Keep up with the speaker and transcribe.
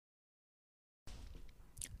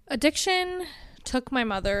Addiction took my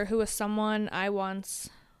mother, who was someone I once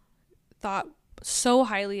thought so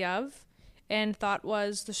highly of and thought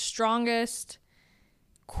was the strongest,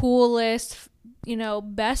 coolest,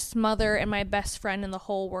 best mother and my best friend in the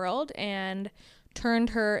whole world, and turned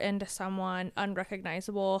her into someone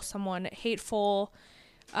unrecognizable, someone hateful,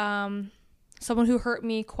 someone who hurt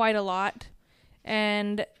me quite a lot,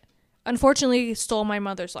 and unfortunately stole my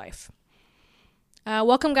mother's life.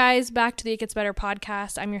 Welcome, guys, back to the It Gets Better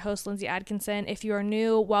podcast. I'm your host, Lindsay Atkinson. If you are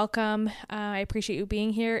new, welcome. I appreciate you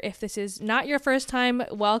being here. If this is not your first time,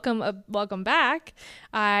 welcome back.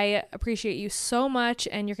 I appreciate you so much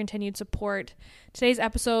and your continued support. Today's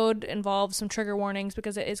episode involves some trigger warnings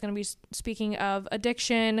because it is going to be speaking of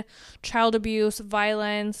addiction, child abuse,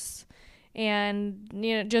 violence, and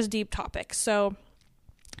just deep topics. So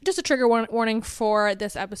just a trigger warning for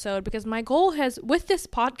this episode, because my goal with this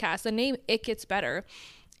podcast, the name It Gets Better,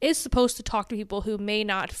 is supposed to talk to people who may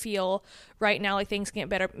not feel right now like things can get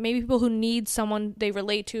better. Maybe people who need someone they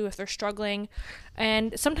relate to if they're struggling.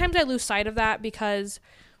 And sometimes I lose sight of that because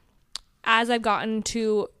as I've gotten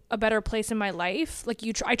to a better place in my life,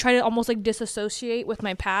 I try to almost disassociate with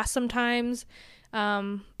my past sometimes.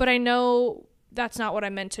 But I know that's not what I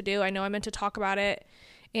meant to do. I know I meant to talk about it.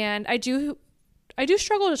 And I do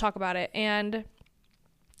struggle to talk about it, and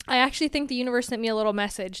I actually think the universe sent me a little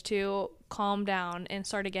message to calm down and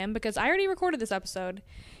start again, because I already recorded this episode,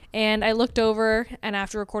 and I looked over, and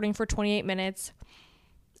after recording for 28 minutes,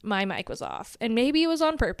 my mic was off. And maybe it was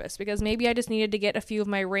on purpose, because maybe I just needed to get a few of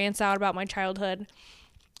my rants out about my childhood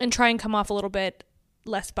and try and come off a little bit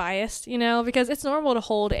less biased, because it's normal to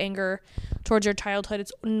hold anger towards your childhood.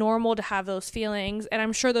 It's normal to have those feelings, and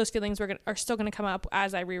I'm sure those feelings are still going to come up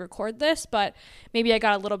as I re-record this, but maybe I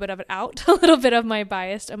got a little bit of it out, a little bit of my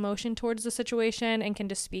biased emotion towards the situation, and can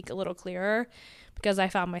just speak a little clearer, because I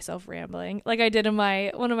found myself rambling like I did in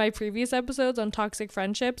one of my previous episodes on toxic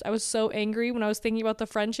friendships. I was so angry when I was thinking about the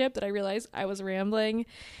friendship that I realized I was rambling,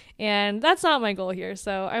 and that's not my goal here.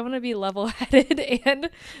 So I want to be level-headed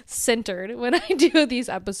and centered when I do these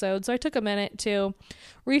episodes. So I took a minute to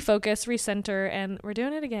refocus, recenter, and we're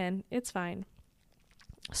doing it again. It's fine.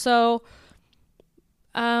 So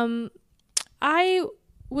I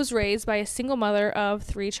was raised by a single mother of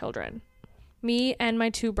 3 children. Me and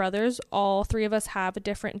my 2 brothers, all 3 of us have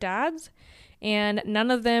different dads, and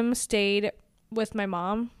none of them stayed with my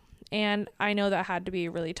mom. And I know that had to be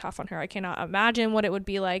really tough on her. I cannot imagine what it would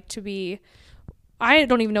be like I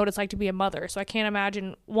don't even know what it's like to be a mother. So I can't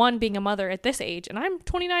imagine, one, being a mother at this age, and I'm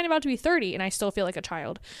 29, about to be 30, and I still feel like a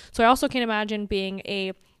child. So I also can't imagine being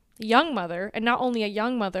a young mother, and not only a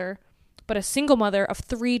young mother, but a single mother of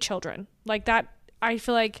 3 children. Like that, I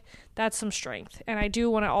feel like that's some strength. And I do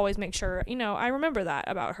want to always make sure, I remember that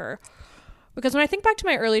about her. Because when I think back to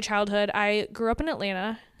my early childhood, I grew up in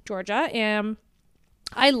Atlanta, Georgia, and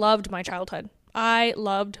I loved my childhood.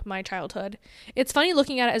 It's funny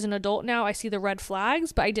looking at it as an adult now. I see the red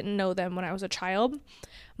flags, but I didn't know them when I was a child.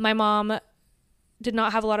 My mom did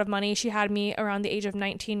not have a lot of money. She had me around the age of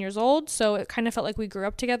 19 years old, so it kind of felt like we grew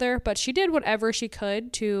up together, but she did whatever she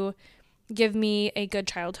could to give me a good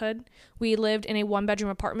childhood. We lived in a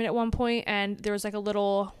 1-bedroom apartment at one point, and there was a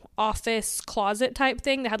little office closet type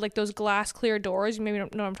thing that had those glass clear doors. You maybe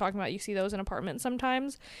don't know what I'm talking about. You see those in apartments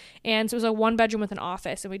sometimes. And so it was a 1-bedroom with an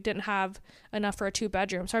office, and we didn't have enough for a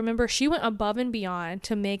 2-bedroom. So I remember she went above and beyond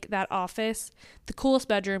to make that office the coolest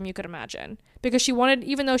bedroom you could imagine, because she wanted,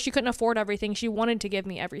 even though she couldn't afford everything, she wanted to give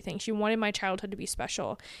me everything. She wanted my childhood to be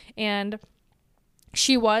special. And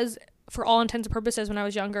she was, for all intents and purposes, when I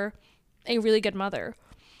was younger, a really good mother.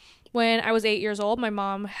 When I was 8 years old, my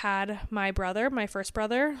mom had my first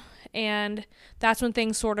brother, and that's when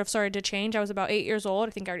things sort of started to change. I was about 8 years old.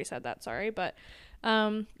 I think I already said that, sorry. But,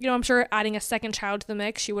 I'm sure adding a second child to the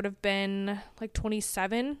mix, she would have been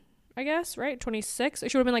 27, I guess, right? 26.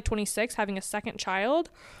 She would have been 26, having a second child.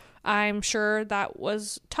 I'm sure that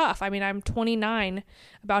was tough. I mean, I'm 29,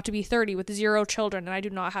 about to be 30 with 0 children, and I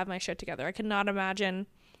do not have my shit together. I cannot imagine.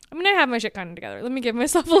 I mean, I have my shit kind of together. Let me give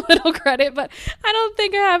myself a little credit, but I don't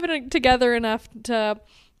think I have it together enough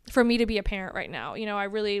for me to be a parent right now. I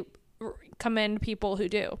really commend people who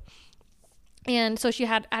do. And so she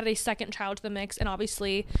had added a second child to the mix, and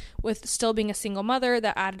obviously with still being a single mother,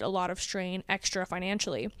 that added a lot of strain extra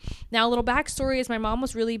financially. Now, a little backstory is my mom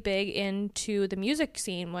was really big into the music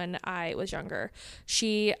scene when I was younger.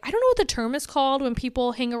 I don't know what the term is called when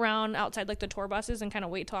people hang around outside the tour buses and kind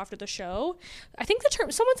of wait till after the show. I think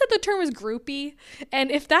someone said the term is groupie,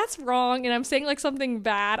 and if that's wrong and I'm saying something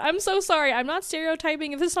bad, I'm so sorry. I'm not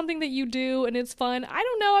stereotyping. If this is something that you do and it's fun, I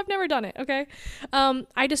don't know. I've never done it, okay?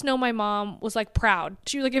 I just know my mom was was like proud.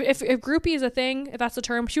 She was like, if groupie is a thing, if that's the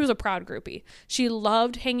term, she was a proud groupie. She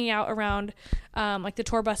loved hanging out around like the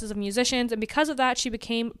tour buses of musicians, and because of that, she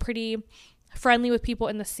became pretty friendly with people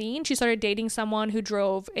in the scene. She started dating someone who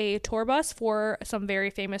drove a tour bus for some very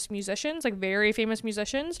famous musicians.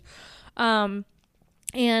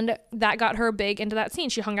 And that got her big into that scene.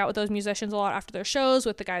 She hung out with those musicians a lot after their shows,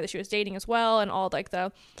 with the guy that she was dating as well, and all like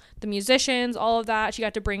the musicians, all of that. She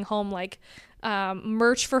got to bring home like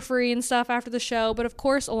merch for free and stuff after the show. But of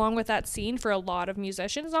course, along with that scene, for a lot of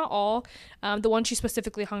musicians, not all, the one she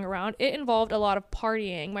specifically hung around, it involved a lot of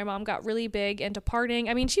partying. My mom got really big into partying.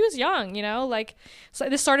 I mean, she was young, you know, like, so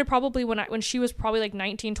this started probably when she was probably like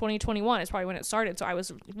 19, 20, 21 is probably when it started. So I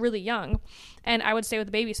was really young, and I would stay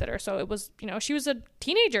with the babysitter. So it was, you know, she was a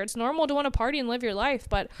teenager. It's normal to want to party and live your life.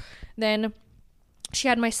 But then she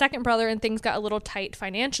had my second brother, and things got a little tight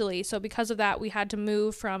financially. So because of that, we had to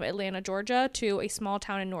move from Atlanta, Georgia to a small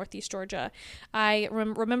town in Northeast Georgia. I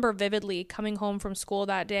remember vividly coming home from school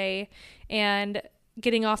that day and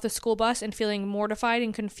getting off the school bus and feeling mortified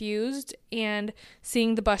and confused, and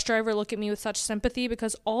seeing the bus driver look at me with such sympathy,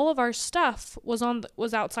 because all of our stuff was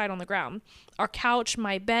outside on the ground. Our couch,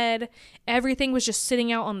 my bed, everything was just sitting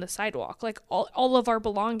out on the sidewalk, like all of our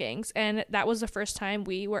belongings. And that was the first time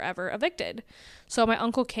we were ever evicted. So my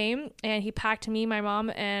uncle came, and he packed me, my mom,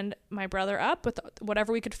 and my brother up with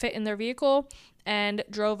whatever we could fit in their vehicle, and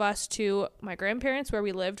drove us to my grandparents, where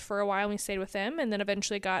we lived for a while, and we stayed with them, and then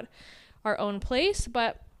eventually got our own place.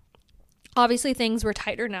 But obviously things were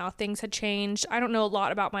tighter now. Things had changed. I don't know a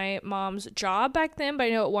lot about my mom's job back then, but I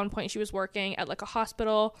know at one point she was working at like a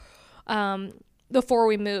hospital before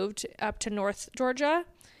we moved up to North Georgia.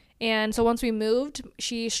 And so once we moved,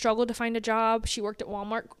 she struggled to find a job. She worked at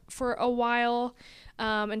Walmart for a while,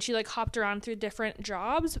 and she like hopped around through different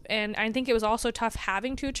jobs. And I think it was also tough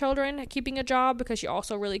having two children, keeping a job, because she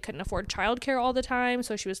also really couldn't afford childcare all the time.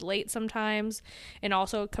 So she was late sometimes, and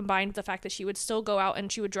also combined with the fact that she would still go out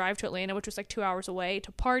and she would drive to Atlanta, which was like 2 hours away,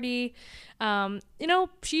 to party. You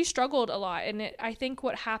know, she struggled a lot. And I think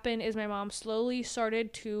what happened is my mom slowly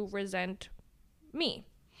started to resent me.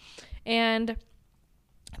 And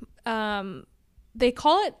they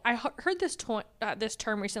call it, I heard this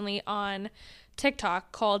term recently on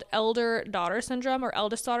TikTok called elder daughter syndrome, or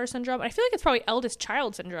eldest daughter syndrome. And I feel like it's probably eldest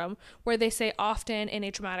child syndrome, where they say often in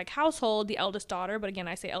a traumatic household, the eldest daughter, but again,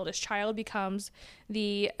 I say eldest child, becomes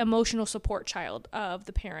the emotional support child of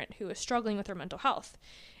the parent who is struggling with their mental health.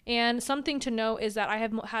 And something to note is that I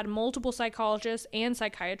have had multiple psychologists and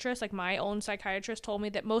psychiatrists, like my own psychiatrist told me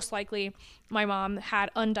that most likely my mom had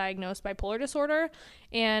undiagnosed bipolar disorder,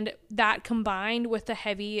 and that combined with the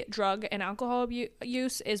heavy drug and alcohol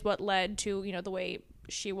use is what led to, you know, the way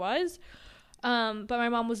she was. But my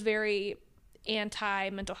mom was very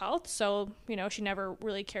anti-mental health, so, you know, she never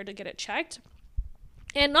really cared to get it checked.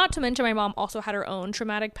 And not to mention, my mom also had her own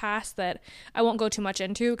traumatic past that I won't go too much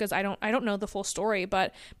into, because I don't know the full story.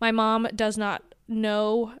 But my mom does not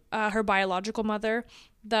know her biological mother.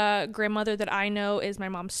 The grandmother that I know is my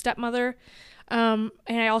mom's stepmother. And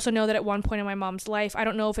I also know that at one point in my mom's life, I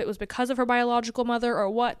don't know if it was because of her biological mother or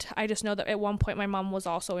what, I just know that at one point my mom was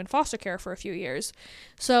also in foster care for a few years.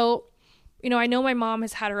 So, you know, I know my mom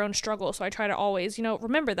has had her own struggle, so I try to always, you know,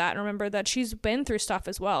 remember that, and remember that she's been through stuff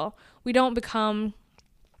as well.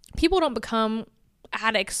 People don't become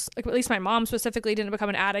addicts, like at least my mom specifically didn't become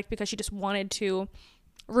an addict because she just wanted to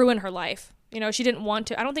ruin her life. You know, she didn't want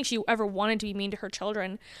to, I don't think she ever wanted to be mean to her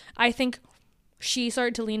children. I think she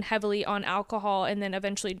started to lean heavily on alcohol and then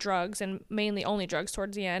eventually drugs, and mainly only drugs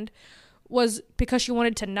towards the end, was because she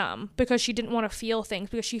wanted to numb, because she didn't want to feel things,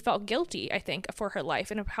 because she felt guilty, I think, for her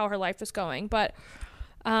life and how her life was going. But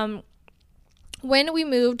when we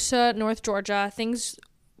moved to North Georgia,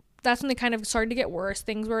 that's when they kind of started to get worse.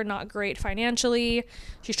 Things were not great financially.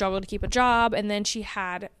 She struggled to keep a job. And then she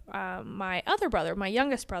had my other brother, my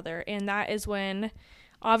youngest brother. And that is when,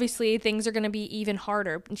 obviously, things are going to be even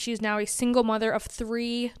harder. And she's now a single mother of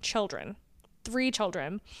 3 children. 3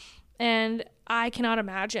 children. And I cannot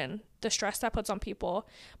imagine the stress that puts on people.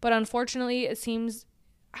 But unfortunately, it seems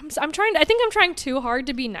I think I'm trying too hard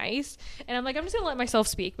to be nice, and I'm just gonna let myself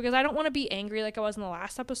speak, because I don't want to be angry like I was in the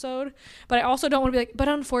last episode, but I also don't want to be like, but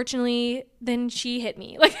unfortunately then she hit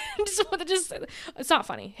me. Like, it's not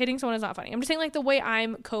funny. Hitting someone is not funny. I'm just saying, like, the way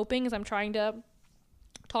I'm coping is I'm trying to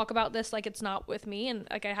talk about this like it's not with me, and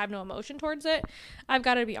like I have no emotion towards it. I've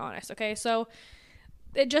got to be honest. Okay, so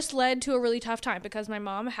it just led to a really tough time, because my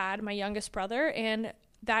mom had my youngest brother, and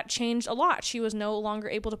that changed a lot. She was no longer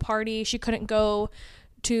able to party. She couldn't go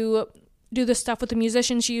to do the stuff with the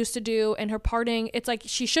musicians she used to do, and her partying, it's like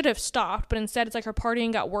she should have stopped, but instead it's like her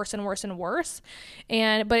partying got worse and worse and worse.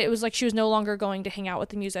 But it was like she was no longer going to hang out with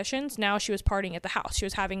the musicians. Now she was partying at the house. She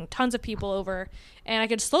was having tons of people over, and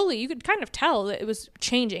you could kind of tell that it was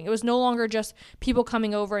changing. It was no longer just people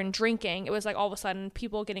coming over and drinking. It was like all of a sudden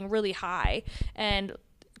people getting really high and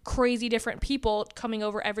crazy different people coming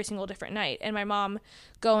over every single different night, and my mom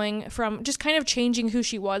going from just kind of changing who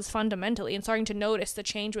she was fundamentally and starting to notice the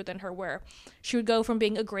change within her, where she would go from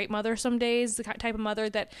being a great mother some days, the type of mother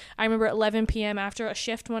that I remember at 11 p.m. after a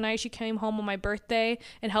shift one night, she came home on my birthday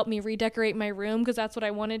and helped me redecorate my room because that's what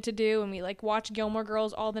I wanted to do, and we like watched Gilmore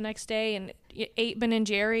Girls all the next day and ate Ben and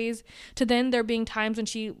Jerry's, to then there being times when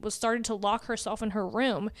she was started to lock herself in her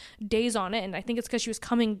room days on end. I think it's because she was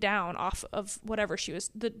coming down off of whatever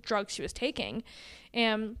the drugs she was taking,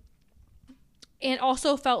 and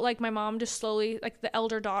also felt like my mom just slowly, like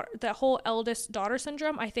the whole eldest daughter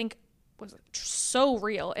syndrome, I think was so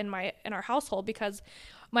real in our household, because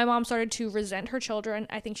my mom started to resent her children.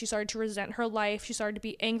 I think she started to resent her life. She started to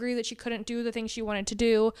be angry that she couldn't do the things she wanted to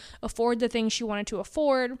do, afford the things she wanted to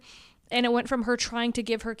afford. And it went from her trying to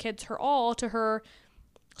give her kids her all to her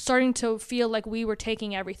starting to feel like we were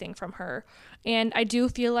taking everything from her. And I do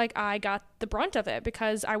feel like I got the brunt of it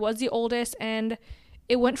because I was the oldest, and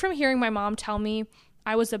it went from hearing my mom tell me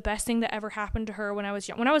I was the best thing that ever happened to her when I was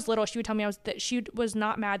young. When I was little, she would tell me that she was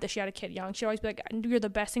not mad that she had a kid young. She'd always be like, "You're the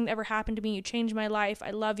best thing that ever happened to me. You changed my life.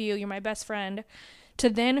 I love you. You're my best friend." To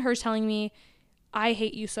then her telling me, "I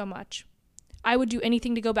hate you so much. I would do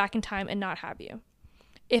anything to go back in time and not have you.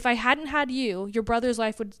 If I hadn't had you, your brothers'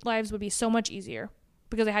 lives would be so much easier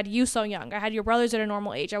because I had you so young. I had your brothers at a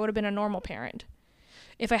normal age. I would have been a normal parent.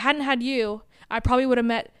 If I hadn't had you, I probably would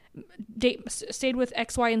have stayed with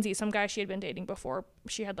X, Y, and Z, some guy she had been dating before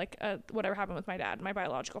she had like whatever happened with my dad, my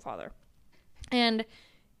biological father." And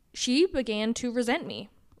she began to resent me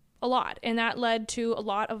a lot, and that led to a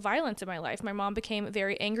lot of violence in my life. My mom became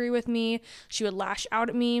very angry with me. She would lash out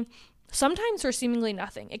at me, sometimes for seemingly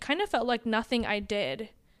nothing. It kind of felt like nothing I did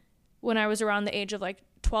when I was around the age of like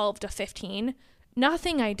 12 to 15,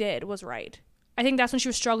 nothing I did was right. I think that's when she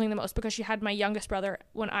was struggling the most, because she had my youngest brother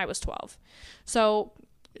when I was 12. So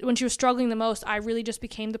when she was struggling the most, I really just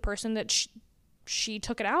became the person that she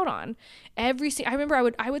took it out on. I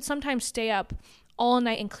remember I would sometimes stay up all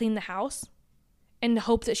night and clean the house in the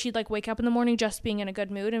hope that she'd like wake up in the morning just being in a good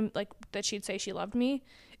mood and like that she'd say she loved me.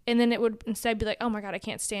 And then it would instead be like, "Oh my God, I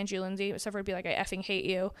can't stand you, Lindsay." Except for it'd be like, "I effing hate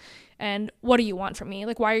you. And what do you want from me?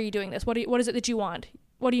 Like, why are you doing this? What is it that you want?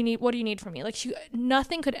 What do you need? What do you need from me?" Like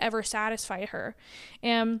nothing could ever satisfy her.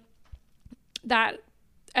 And that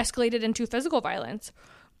escalated into physical violence.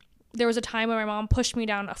 There was a time when my mom pushed me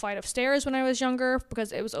down a flight of stairs when I was younger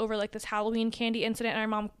because it was over like this Halloween candy incident, and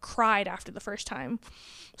my mom cried after the first time,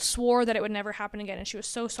 swore that it would never happen again, and she was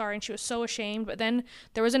so sorry and she was so ashamed. But then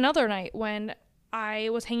there was another night when I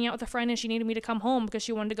was hanging out with a friend and she needed me to come home because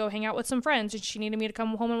she wanted to go hang out with some friends, and she needed me to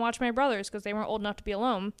come home and watch my brothers because they weren't old enough to be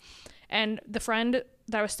alone. And the friend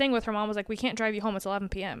that I was staying with, her mom was like, "We can't drive you home. It's 11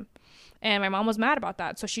 p.m. And my mom was mad about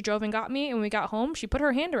that. So she drove and got me, and when we got home, she put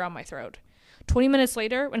her hand around my throat. 20 minutes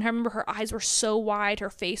later, when I remember her eyes were so wide,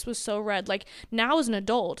 her face was so red, like now as an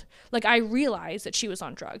adult, like I realized that she was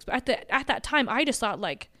on drugs. But at that time, I just thought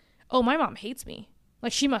like, "Oh, my mom hates me.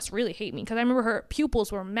 Like she must really hate me." Because I remember her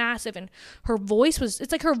pupils were massive, and her voice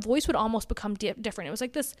it's like her voice would almost become different. It was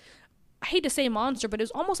like this, I hate to say monster, but it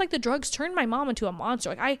was almost like the drugs turned my mom into a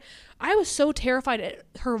monster. Like I was so terrified at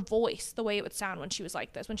her voice, the way it would sound when she was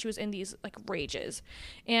like this, when she was in these like rages.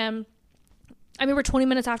 And I remember 20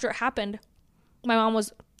 minutes after it happened, my mom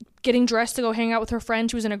was getting dressed to go hang out with her friend.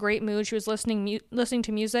 She was in a great mood. She was listening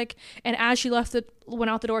to music. And as she went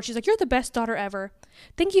out the door, she's like, "You're the best daughter ever.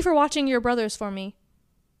 Thank you for watching your brothers for me."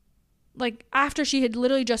 Like after she had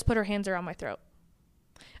literally just put her hands around my throat.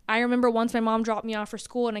 I remember once my mom dropped me off for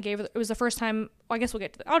school, and it was the first time, well, I guess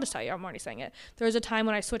I'll just tell you, I'm already saying it. There was a time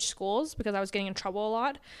when I switched schools because I was getting in trouble a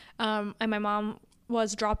lot. And my mom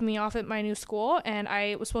was dropping me off at my new school, and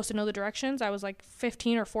I was supposed to know the directions. I was like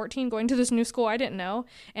 15 or 14 going to this new school I didn't know,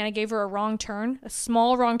 and I gave her a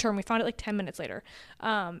small wrong turn. We found it like 10 minutes later,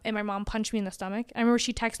 and my mom punched me in the stomach. I remember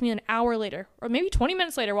she texted me an hour later, or maybe 20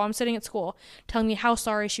 minutes later while I'm sitting at school, telling me how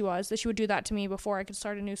sorry she was that she would do that to me before I could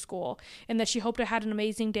start a new school, and that she hoped I had an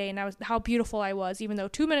amazing day, and how beautiful I was, even though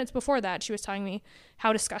 2 minutes before that she was telling me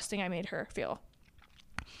how disgusting I made her feel.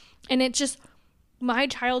 And it just, my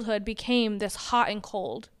childhood became this hot and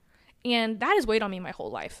cold, and that has weighed on me my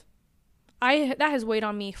whole life. That has weighed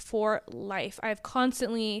on me for life. I've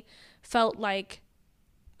constantly felt like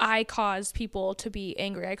I caused people to be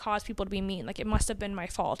angry. I caused people to be mean. Like, it must have been my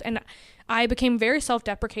fault. And I became very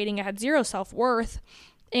self-deprecating. I had zero self-worth.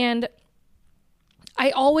 And I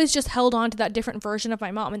always just held on to that different version of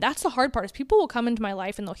my mom. And that's the hard part, is people will come into my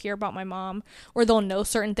life and they'll hear about my mom, or they'll know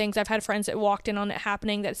certain things. I've had friends that walked in on it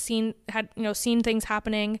happening, that seen things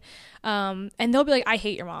happening. And they'll be like, I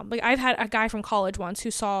hate your mom. Like, I've had a guy from college once who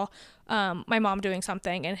saw my mom doing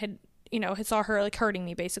something and had saw her like hurting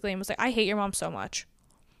me basically, and was like, I hate your mom so much.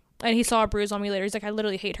 And he saw a bruise on me later. He's like, I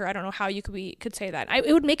literally hate her. I don't know how you could say that.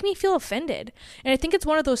 It would make me feel offended. And I think it's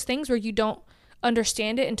one of those things where you don't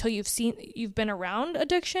understand it until you've been around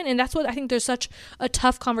addiction. And that's what I think, there's such a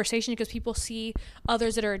tough conversation, because people see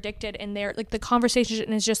others that are addicted, and they're like, the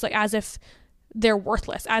conversation is just like as if they're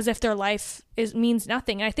worthless, as if their life means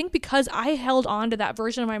nothing. And I think because I held on to that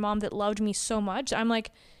version of my mom that loved me so much, I'm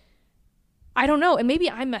like, I don't know. And maybe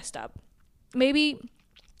I messed up. Maybe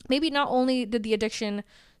not only did the addiction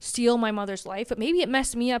steal my mother's life, but maybe it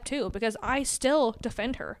messed me up too, because I still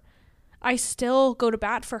defend her. I still go to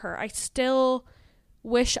bat for her. I still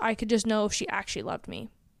wish I could just know if she actually loved me.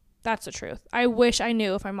 That's the truth. I wish I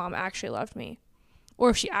knew if my mom actually loved me, or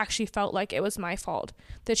if she actually felt like it was my fault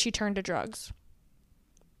that she turned to drugs.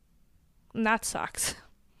 And that sucks.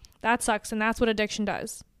 That sucks. And that's what addiction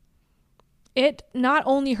does. It not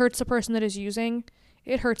only hurts the person that is using,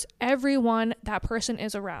 it hurts everyone that person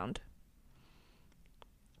is around.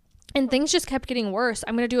 And things just kept getting worse.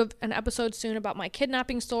 I'm going to do an episode soon about my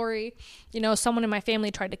kidnapping story. Someone in my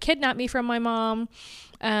family tried to kidnap me from my mom,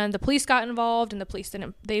 and the police got involved, and the police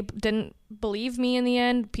didn't believe me in the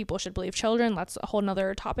end. People should believe children. That's a whole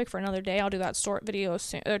nother topic for another day. I'll do that video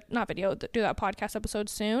soon, do that podcast episode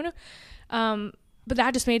soon. But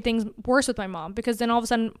that just made things worse with my mom, because then all of a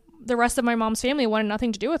sudden the rest of my mom's family wanted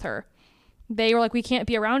nothing to do with her. They were like, we can't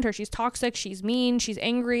be around her. She's toxic. She's mean. She's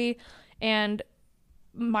angry. And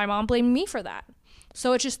my mom blamed me for that.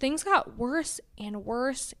 So it just, things got worse and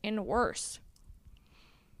worse and worse.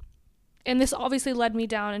 And this obviously led me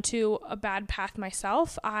down into a bad path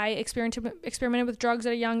myself. I experimented with drugs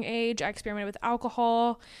at a young age. I experimented with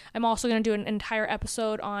alcohol. I'm also going to do an entire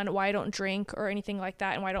episode on why I don't drink or anything like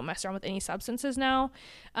that, and why I don't mess around with any substances now.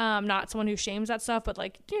 Not someone who shames that stuff, but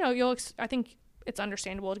like, I think it's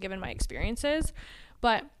understandable given my experiences.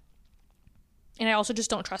 And I also just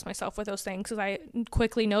don't trust myself with those things, because I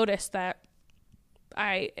quickly noticed that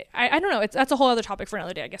I don't know. That's a whole other topic for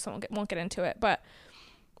another day. I guess I won't get into it, but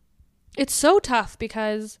it's so tough,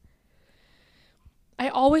 because I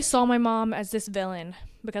always saw my mom as this villain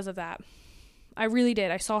because of that. I really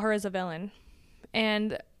did. I saw her as a villain.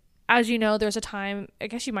 And as you know, there's a time, I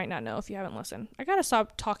guess you might not know if you haven't listened. I got to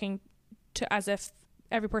stop talking to as if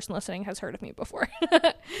every person listening has heard of me before.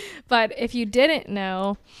 But if you didn't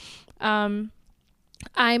know,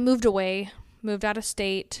 I moved out of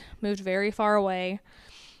state, moved very far away,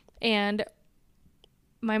 and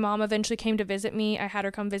my mom eventually came to visit me. I had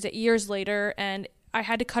her come visit years later, and I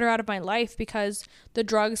had to cut her out of my life because the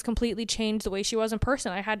drugs completely changed the way she was in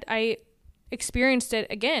person. I experienced it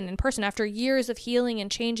again in person after years of healing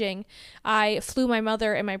and changing. I flew my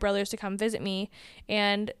mother and my brothers to come visit me,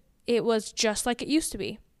 and it was just like it used to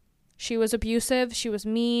be. She was abusive, she was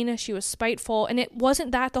mean, she was spiteful, and it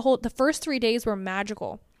wasn't that the first 3 days were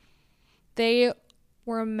magical. They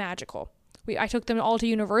were magical. I took them all to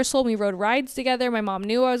Universal. We rode rides together. My mom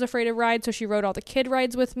knew I was afraid of rides, so she rode all the kid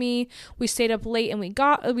rides with me. We stayed up late and we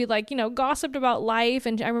gossiped about life,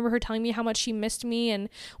 and I remember her telling me how much she missed me, and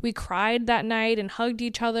we cried that night and hugged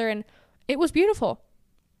each other, and it was beautiful.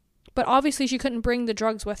 But obviously she couldn't bring the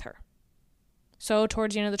drugs with her. So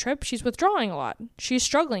towards the end of the trip, she's withdrawing a lot. She's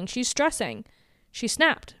struggling. She's stressing. She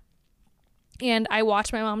snapped. And I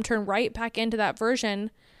watched my mom turn right back into that version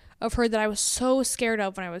of her that I was so scared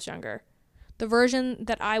of when I was younger. The version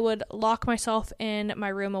that I would lock myself in my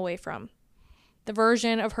room away from. The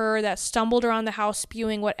version of her that stumbled around the house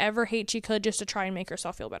spewing whatever hate she could just to try and make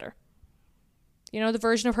herself feel better. The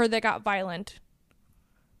version of her that got violent.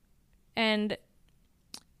 And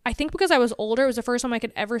I think because I was older, it was the first time I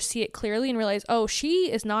could ever see it clearly and realize, oh,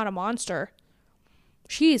 she is not a monster.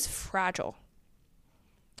 She's fragile.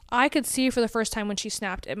 I could see for the first time when she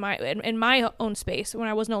snapped in my own space, when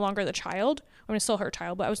I was no longer the child. I mean, still her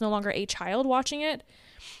child, but I was no longer a child watching it.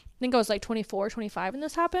 I think I was like 24, 25 when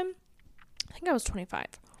this happened. I think I was 25.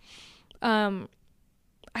 I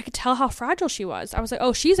could tell how fragile she was. I was like,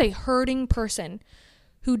 oh, she's a hurting person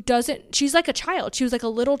she's like a child. She was like a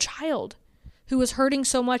little child who was hurting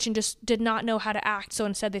so much and just did not know how to act. So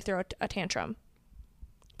instead they throw a tantrum.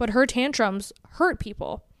 But her tantrums hurt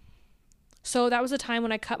people. So that was a time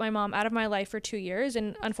when I cut my mom out of my life for 2 years.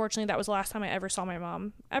 And unfortunately, that was the last time I ever saw my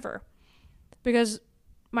mom ever. Because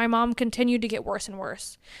my mom continued to get worse and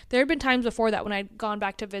worse. There had been times before that when I'd gone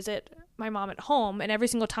back to visit my mom at home, and every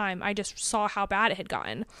single time I just saw how bad it had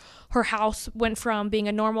gotten. Her house went from being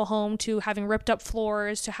a normal home to having ripped up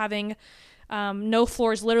floors to having no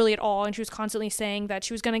floors literally at all, and she was constantly saying that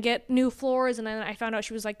she was going to get new floors, and then I found out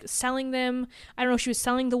she was like selling them. I don't know if she was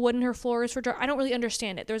selling the wood in her floors I don't really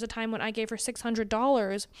understand it. There was a time when I gave her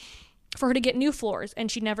 $600 for her to get new floors,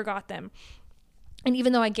 and she never got them. And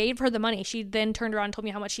even though I gave her the money, she then turned around and told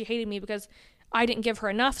me how much she hated me because I didn't give her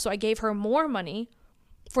enough, so I gave her more money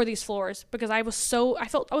for these floors because I was so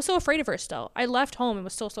afraid of her still. I left home and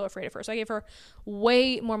was still so afraid of her. So I gave her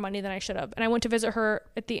way more money than I should have. And I went to visit her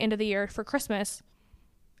at the end of the year for Christmas,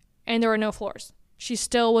 and there were no floors. She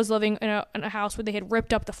still was living in a house where they had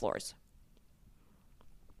ripped up the floors.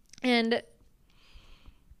 And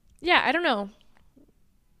yeah, I don't know.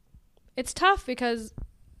 It's tough because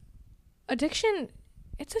addiction,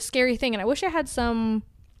 it's a scary thing. And I wish I had some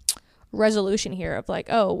resolution here of like,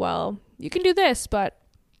 oh, well, you can do this, but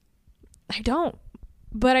I don't.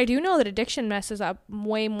 But I do know that addiction messes up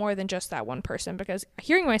way more than just that one person, because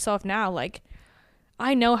hearing myself now, like,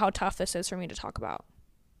 I know how tough this is for me to talk about,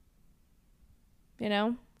 you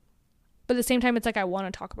know? But at the same time, it's like I want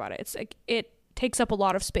to talk about it. It's like it takes up a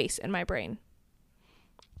lot of space in my brain.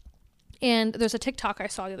 And there's a TikTok I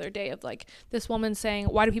saw the other day of like this woman saying,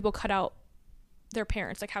 why do people cut out their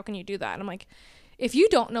parents? Like, how can you do that? And I'm like, if you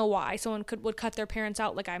don't know why someone would cut their parents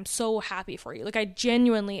out, like, I'm so happy for you. Like, I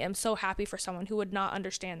genuinely am so happy for someone who would not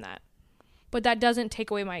understand that. But that doesn't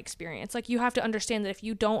take away my experience. Like, you have to understand that if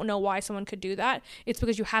you don't know why someone could do that, it's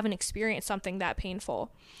because you haven't experienced something that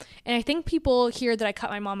painful. And I think people hear that I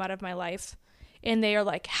cut my mom out of my life, and they are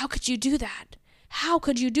like, how could you do that? How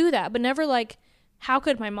could you do that? But never like, how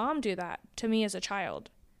could my mom do that to me as a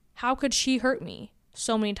child? How could she hurt me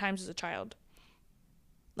so many times as a child?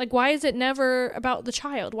 Like, why is it never about the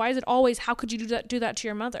child? Why is it always, how could you do that to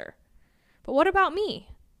your mother? But what about me?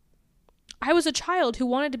 I was a child who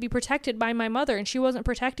wanted to be protected by my mother, and she wasn't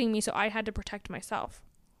protecting me, so I had to protect myself.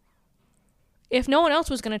 If no one else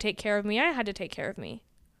was going to take care of me, I had to take care of me.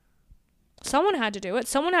 Someone had to do it.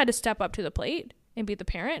 Someone had to step up to the plate and be the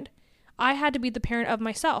parent. I had to be the parent of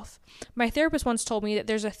myself. My therapist once told me that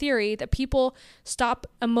there's a theory that people stop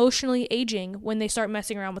emotionally aging when they start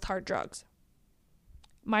messing around with hard drugs.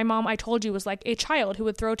 My mom, I told you, was like a child who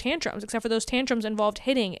would throw tantrums, except for those tantrums involved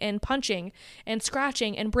hitting and punching and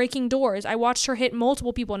scratching and breaking doors. I watched her hit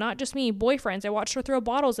multiple people, not just me, boyfriends. I watched her throw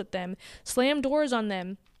bottles at them, slam doors on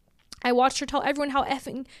them. I watched her tell everyone how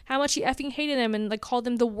much she effing hated them and like called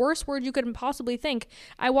them the worst word you could possibly think.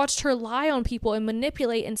 I watched her lie on people and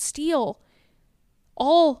manipulate and steal,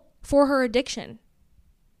 all for her addiction.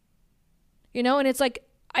 You know, and it's like,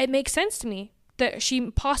 it makes sense to me that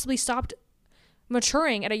she possibly stopped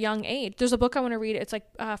maturing at a young age. There's a book I want to read. It's like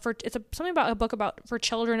something about a book about for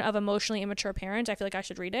children of emotionally immature parents. I feel like I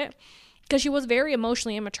should read it because she was very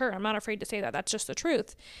emotionally immature. I'm not afraid to say that. That's just the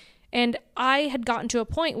truth. And I had gotten to a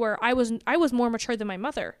point where I was more mature than my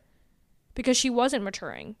mother because she wasn't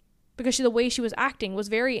maturing, because the way she was acting was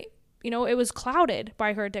very, it was clouded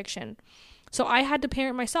by her addiction. So I had to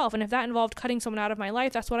parent myself. And if that involved cutting someone out of my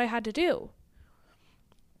life, that's what I had to do.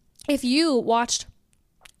 If you watched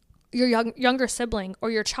your younger sibling or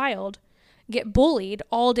your child get bullied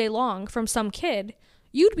all day long from some kid,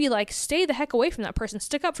 you'd be like, stay the heck away from that person,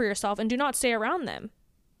 stick up for yourself, and do not stay around them.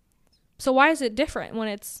 So why is it different when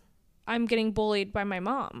it's, I'm getting bullied by my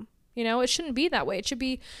mom? It shouldn't be that way.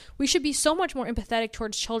 We should be so much more empathetic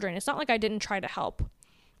towards children. It's not like I didn't try to help.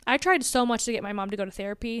 I tried so much to get my mom to go to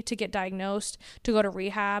therapy, to get diagnosed, to go to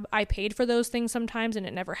rehab. I paid for those things sometimes and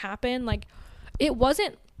it never happened. Like, it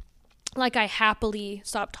wasn't like I happily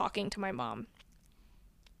stopped talking to my mom.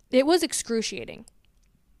 It was excruciating.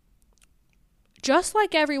 Just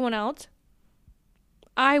like everyone else,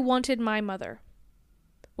 I wanted my mother.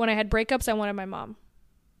 When I had breakups, I wanted my mom.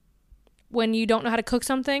 When you don't know how to cook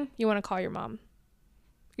something, you want to call your mom.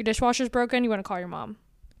 Your dishwasher's broken, you want to call your mom.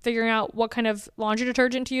 Figuring out what kind of laundry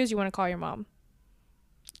detergent to use, you want to call your mom.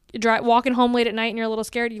 You're walking home late at night and you're a little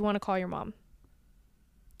scared, you want to call your mom.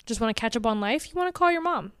 Just want to catch up on life, you want to call your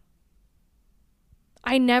mom.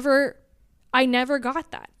 I never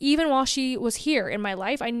got that. Even while she was here in my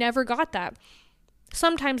life, I never got that.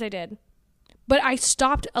 Sometimes I did. But I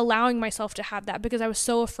stopped allowing myself to have that because I was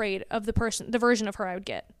so afraid of the version of her I would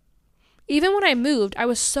get. Even when I moved, I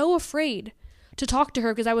was so afraid to talk to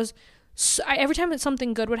her because every time that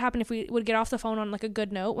something good would happen, if we would get off the phone on like a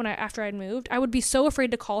good note after I'd moved, I would be so afraid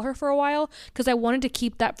to call her for a while because I wanted to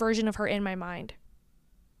keep that version of her in my mind.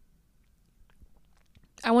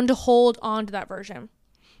 I wanted to hold on to that version.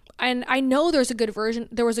 And I know there was a good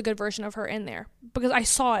version of her in there because I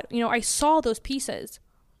saw it. I saw those pieces.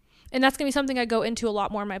 And that's going to be something I go into a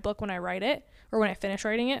lot more in my book when I write it or when I finish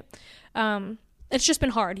writing it. It's just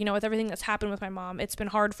been hard, with everything that's happened with my mom. It's been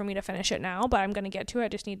hard for me to finish it now, but I'm going to get to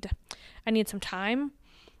it. I need some time.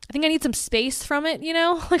 I think I need some space from it,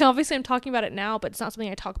 like obviously I'm talking about it now, but it's not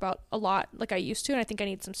something I talk about a lot like I used to. And I think I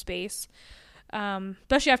need some space.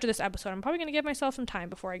 Especially after this episode, I'm probably going to give myself some time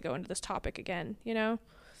before I go into this topic again,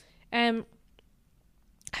 And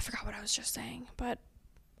I forgot what I was just saying, but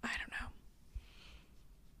I don't know.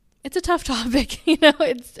 It's a tough topic,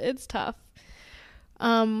 it's tough.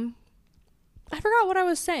 I forgot what I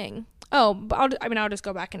was saying. Oh, but I'll just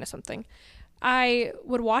go back into something. I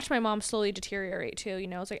would watch my mom slowly deteriorate too,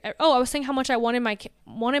 It's like, I was saying how much I wanted my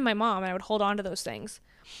mom, and I would hold on to those things.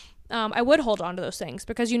 I would hold on to those things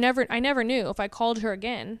because I never knew if I called her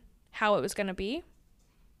again how it was going to be.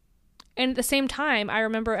 And at the same time, I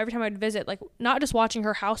remember every time I'd visit, like not just watching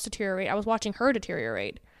her house deteriorate, I was watching her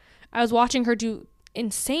deteriorate. I was watching her do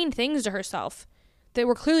insane things to herself that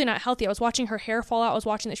were clearly not healthy. I was watching her hair fall out. I was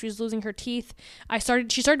watching that she was losing her teeth.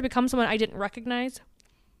 She started to become someone I didn't recognize.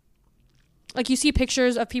 Like you see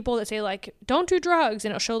pictures of people that say like, don't do drugs,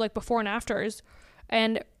 and it'll show like before and afters.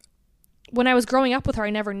 And when I was growing up with her, I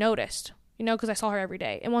never noticed, because I saw her every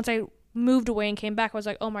day. And once I moved away and came back, I was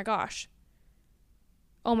like, oh my gosh.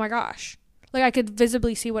 Like I could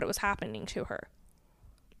visibly see what was happening to her.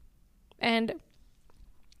 And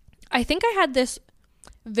I think I had this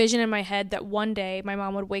vision in my head that one day my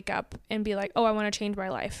mom would wake up and be like, oh, I want to change my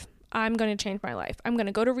life. I'm going to change my life. I'm going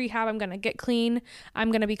to go to rehab. I'm going to get clean.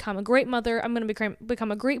 I'm going to become a great mother. I'm going to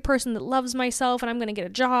become a great person that loves myself, and I'm going to get a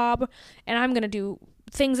job, and I'm going to do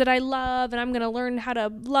things that I love, and I'm going to learn how to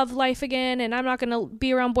love life again, and I'm not going to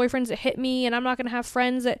be around boyfriends that hit me, and I'm not going to have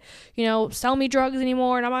friends that, sell me drugs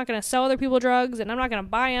anymore, and I'm not going to sell other people drugs, and I'm not going to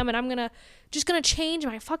buy them, and I'm just going to change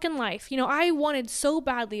my fucking life. I wanted so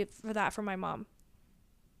badly for that for my mom.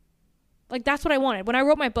 Like, that's what I wanted. When I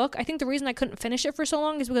wrote my book, I think the reason I couldn't finish it for so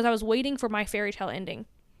long is because I was waiting for my fairy tale ending.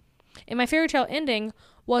 And my fairy tale ending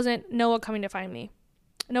wasn't Noah coming to find me.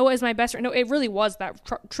 Noah is my best friend. No, it really was that.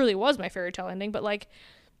 Truly was my fairy tale ending. But, like,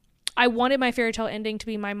 I wanted my fairy tale ending to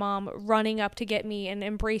be my mom running up to get me and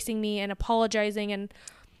embracing me and apologizing and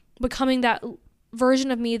becoming that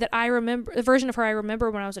version of me that I remember, the version of her I remember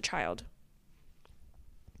when I was a child.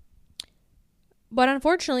 But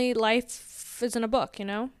unfortunately, life isn't a book,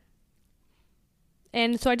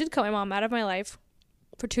 And so I did cut my mom out of my life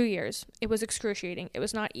for 2 years. It was excruciating. It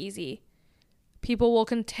was not easy. People will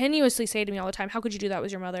continuously say to me all the time, how could you do that with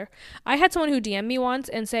your mother? I had someone who DM'd me once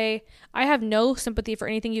and say, I have no sympathy for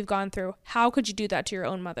anything you've gone through. How could you do that to your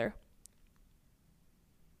own mother?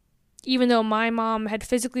 Even though my mom had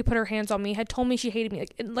physically put her hands on me, had told me she hated me,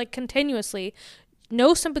 like continuously.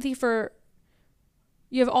 No sympathy for...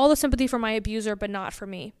 You have all the sympathy for my abuser, but not for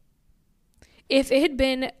me. If it had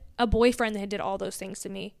been a boyfriend that did all those things to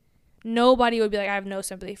me, nobody would be like, I have no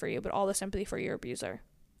sympathy for you, but all the sympathy for your abuser.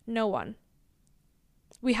 No one.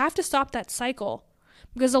 We have to stop that cycle,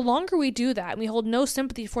 because the longer we do that and we hold no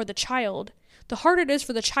sympathy for the child, the harder it is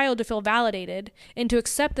for the child to feel validated and to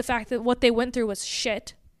accept the fact that what they went through was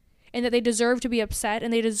shit and that they deserve to be upset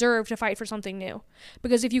and they deserve to fight for something new.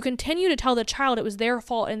 Because if you continue to tell the child it was their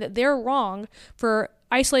fault and that they're wrong for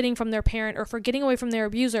isolating from their parent or for getting away from their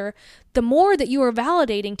abuser, the more that you are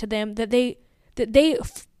validating to them that they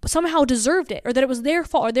somehow deserved it or that it was their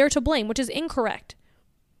fault or they're to blame, which is incorrect.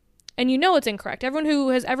 And it's incorrect. Everyone who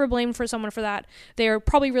has ever blamed for someone for that, they're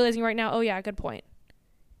probably realizing right now, oh yeah, good point.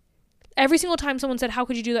 Every single time someone said, how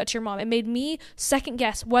could you do that to your mom? It made me second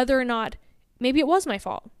guess whether or not maybe it was my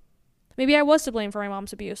fault. Maybe I was to blame for my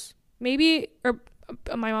mom's abuse. Or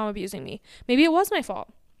my mom abusing me. Maybe it was my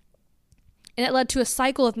fault. And it led to a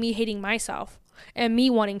cycle of me hating myself and me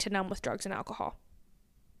wanting to numb with drugs and alcohol.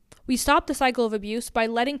 We stopped the cycle of abuse by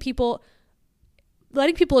letting people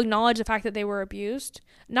acknowledge the fact that they were abused,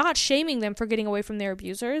 not shaming them for getting away from their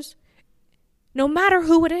abusers, no matter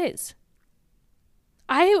who it is.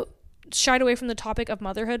 I shied away from the topic of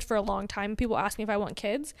motherhood for a long time. People ask me if I want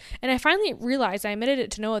kids, and I finally realized, I admitted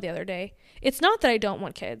it to Noah the other day, it's not that I don't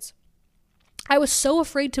want kids. I was so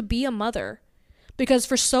afraid to be a mother because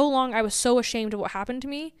for so long I was so ashamed of what happened to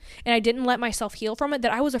me, and I didn't let myself heal from it,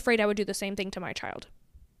 that I was afraid I would do the same thing to my child.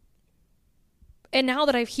 And now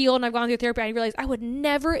that I've healed and I've gone through therapy, I realize I would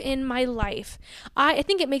never in my life. I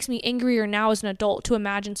think it makes me angrier now as an adult to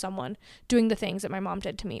imagine someone doing the things that my mom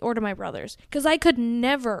did to me or to my brothers. Because I could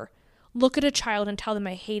never look at a child and tell them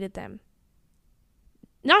I hated them.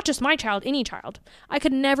 Not just my child, any child. I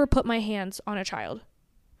could never put my hands on a child.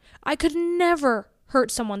 I could never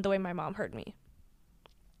hurt someone the way my mom hurt me.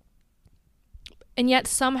 And yet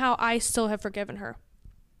somehow I still have forgiven her.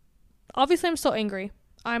 Obviously, I'm still angry.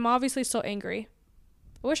 I'm obviously still angry.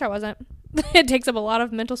 I wish I wasn't. It takes up a lot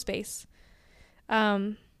of mental space.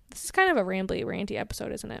 This is kind of a ranty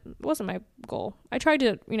episode, isn't it? It wasn't my goal. I tried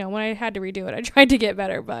to, when I had to redo it, I tried to get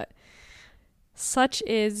better, but such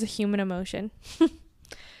is human emotion.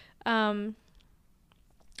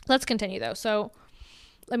 Let's continue though. So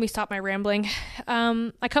let me stop my rambling.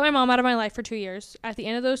 I cut my mom out of my life for 2 years. At the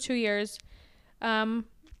end of those 2 years,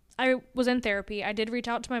 I was in therapy. I did reach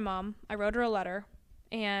out to my mom. I wrote her a letter,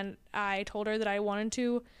 and I told her that I wanted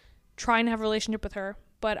to try and have a relationship with her,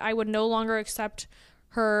 but I would no longer accept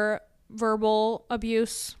her verbal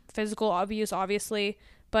abuse, physical abuse, obviously,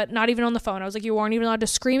 but not even on the phone. I was like, you aren't even allowed to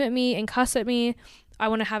scream at me and cuss at me. I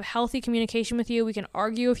want to have healthy communication with you. We can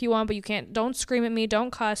argue if you want, but don't scream at me.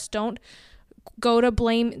 Don't cuss. Don't go to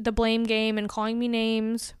the blame game and calling me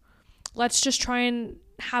names. Let's just try and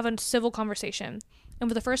have a civil conversation. And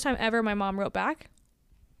for the first time ever, my mom wrote back,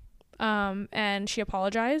 and she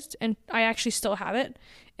apologized, and I actually still have it,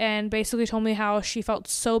 and basically told me how she felt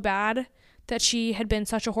so bad that she had been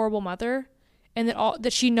such a horrible mother, and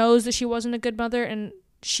that she knows that she wasn't a good mother, and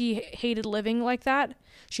she hated living like that.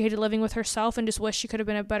 She hated living with herself and just wished she could have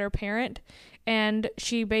been a better parent. And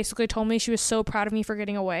she basically told me she was so proud of me for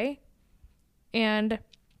getting away. And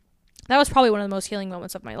that was probably one of the most healing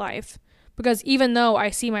moments of my life. Because even though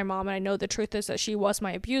I see my mom and I know the truth is that she was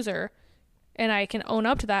my abuser, and I can own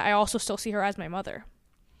up to that, I also still see her as my mother.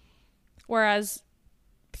 Whereas,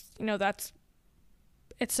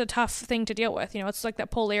 it's a tough thing to deal with. It's like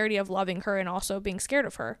that polarity of loving her and also being scared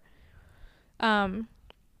of her.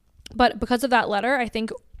 But because of that letter, I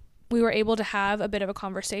think we were able to have a bit of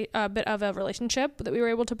a relationship that we were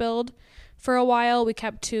able to build for a while. We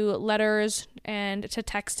kept to letters and to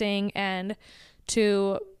texting and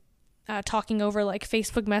to talking over like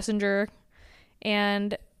Facebook Messenger.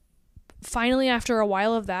 And finally, after a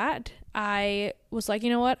while of that, I was like, you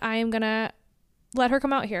know what? I am going to let her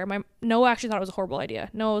come out here. Noah actually thought it was a horrible idea.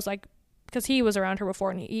 Noah was like, because he was around her before,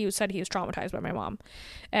 and he said he was traumatized by my mom,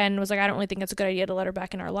 and was like, I don't really think it's a good idea to let her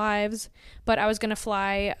back in our lives. But I was going to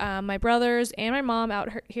fly my brothers and my mom out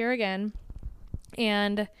here again.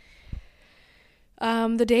 And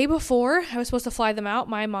the day before I was supposed to fly them out,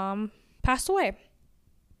 my mom passed away.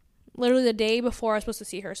 Literally the day before I was supposed to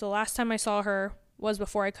see her. So the last time I saw her was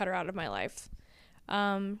before I cut her out of my life.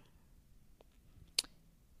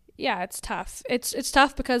 Yeah, it's tough. It's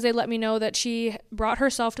tough because they let me know that she brought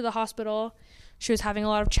herself to the hospital. She was having a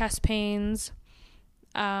lot of chest pains.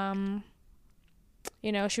 She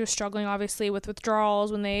was struggling obviously with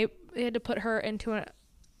withdrawals when they had to put her into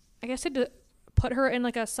they had to put her in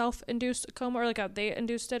like a self-induced coma, or like they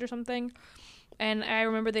induced it or something. And I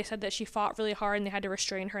remember they said that she fought really hard and they had to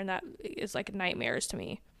restrain her, and that is like nightmares to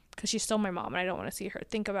me because she's still my mom and I don't want to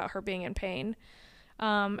think about her being in pain.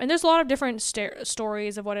 And there's a lot of different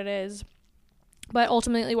stories of what it is. But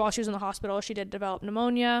ultimately, while she was in the hospital, she did develop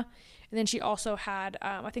pneumonia. And then she also had,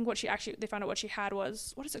 I think they found out what she had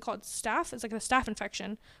was, what is it called? Staph? It's like a staph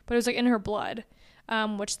infection. But it was like in her blood,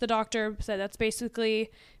 which the doctor said that's basically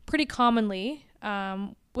pretty commonly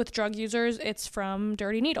with drug users. It's from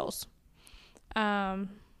dirty needles.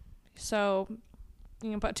 So you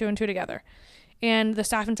can put two and two together. And the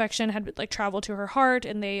staph infection had like traveled to her heart,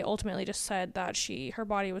 and they ultimately just said that her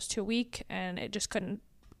body was too weak and it just couldn't,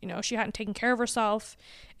 she hadn't taken care of herself.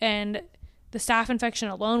 And the staph infection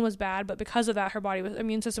alone was bad, but because of that, her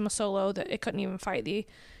immune system was so low that it couldn't even fight the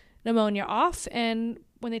pneumonia off. And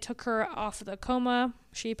when they took her off of the coma,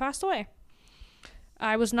 she passed away.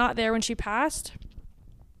 I was not there when she passed.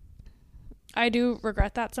 I do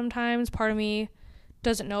regret that sometimes. Part of me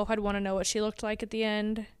doesn't know if I'd want to know what she looked like at the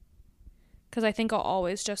end, because I think I'll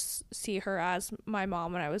always just see her as my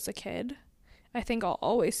mom when I was a kid. I think I'll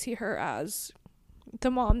always see her as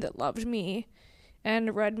the mom that loved me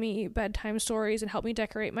and read me bedtime stories and helped me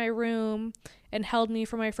decorate my room and held me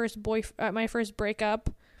for my first breakup.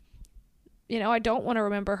 I don't want to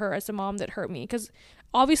remember her as the mom that hurt me, because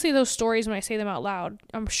obviously those stories, when I say them out loud,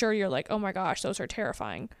 I'm sure you're like, oh my gosh, those are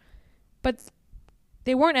terrifying. But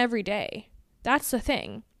they weren't every day. That's the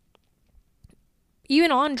thing.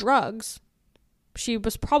 Even on drugs, she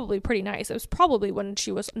was probably pretty nice. It was probably when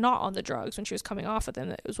she was not on the drugs, when she was coming off of them,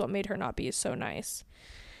 that was what made her not be so nice.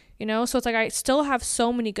 So it's like I still have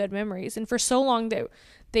so many good memories, and for so long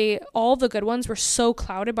all the good ones were so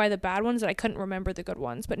clouded by the bad ones that I couldn't remember the good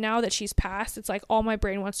ones. But now that she's passed, it's like all my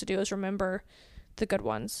brain wants to do is remember the good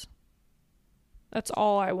ones. That's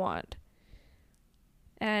all I want.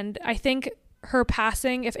 And I think her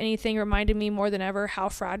passing, if anything, reminded me more than ever how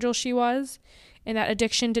fragile she was, and that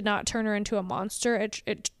addiction did not turn her into a monster.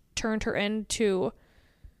 It turned her into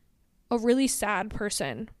a really sad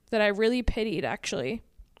person that I really pitied, actually.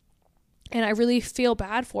 And I really feel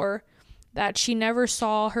bad for that she never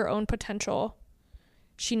saw her own potential.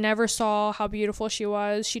 She never saw how beautiful she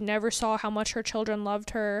was. She never saw how much her children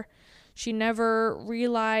loved her. She never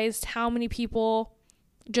realized how many people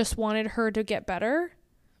just wanted her to get better.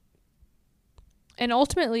 And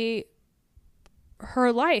ultimately,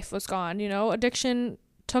 her life was gone. Addiction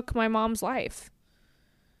took my mom's life.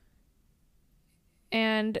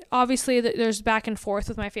 And obviously there's back and forth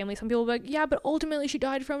with my family. Some people will be like, yeah, but ultimately she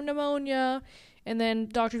died from pneumonia. And then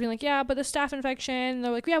doctors being like, yeah, but the staph infection. And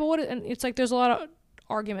they're like, yeah, but what? And it's like there's a lot of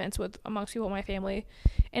arguments amongst people in my family.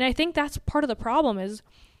 And I think that's part of the problem is,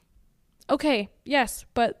 okay, yes,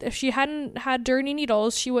 but if she hadn't had dirty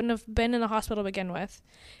needles, she wouldn't have been in the hospital to begin with.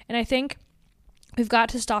 And I think we've got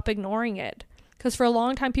to stop ignoring it. Because for a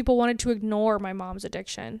long time, people wanted to ignore my mom's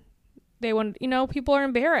addiction. They wanted, people are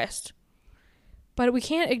embarrassed. But we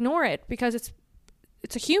can't ignore it because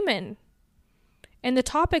it's a human. And the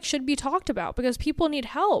topic should be talked about because people need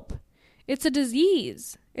help. It's a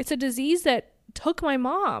disease. It's a disease that took my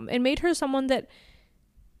mom and made her someone that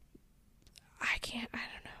I don't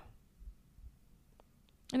know.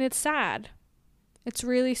 And it's sad. It's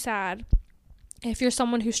really sad. If you're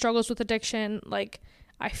someone who struggles with addiction,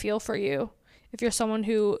 I feel for you. If you're someone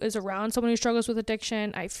who is around someone who struggles with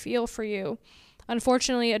addiction, I feel for you.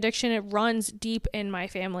 Unfortunately, addiction, it runs deep in my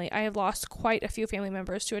family. I have lost quite a few family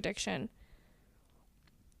members to addiction.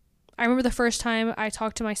 I remember the first time I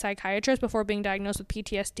talked to my psychiatrist before being diagnosed with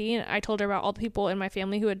PTSD, and I told her about all the people in my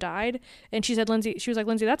family who had died, and she was like,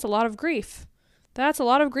 Lindsay, that's a lot of grief. That's a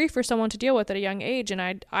lot of grief for someone to deal with at a young age, and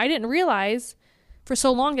I didn't realize for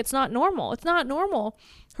so long it's not normal. It's not normal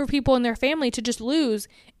for people in their family to just lose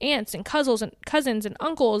aunts and cousins and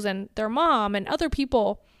uncles and their mom and other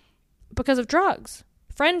people because of drugs.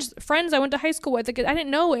 Friends I went to high school with, I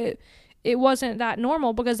didn't know it wasn't that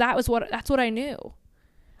normal because that's what I knew.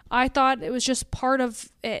 I thought it was just part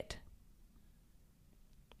of it.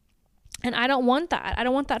 And I don't want that. I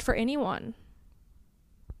don't want that for anyone.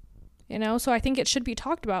 So I think it should be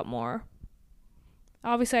talked about more.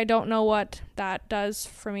 Obviously, I don't know what that does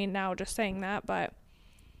for me now just saying that, but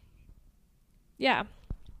yeah,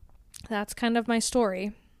 that's kind of my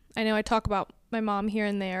story. I know I talk about my mom here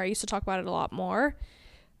and there. I used to talk about it a lot more.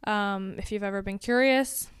 If you've ever been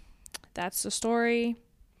curious, that's the story.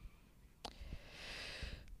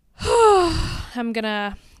 I'm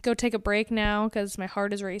gonna go take a break now because my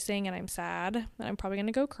heart is racing and I'm sad and I'm probably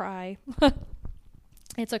gonna go cry.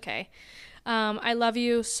 It's okay. I love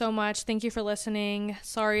you so much. Thank you for listening.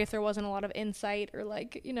 Sorry if there wasn't a lot of insight or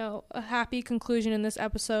a happy conclusion in this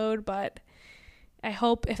episode, but I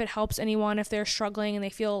hope if it helps anyone, if they're struggling and they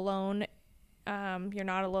feel alone, you're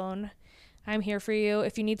not alone. I'm here for you.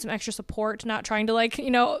 If you need some extra support, not trying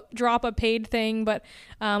to drop a paid thing, but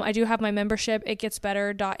I do have my membership,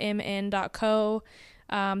 itgetsbetter.mn.co.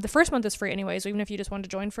 The first month is free anyway, so even if you just want to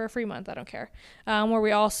join for a free month, I don't care. Where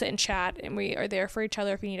we all sit and chat and we are there for each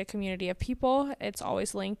other if you need a community of people. It's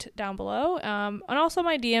always linked down below. And also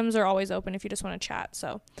my DMs are always open if you just want to chat.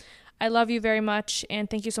 So I love you very much and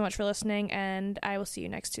thank you so much for listening, and I will see you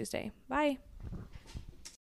next Tuesday. Bye.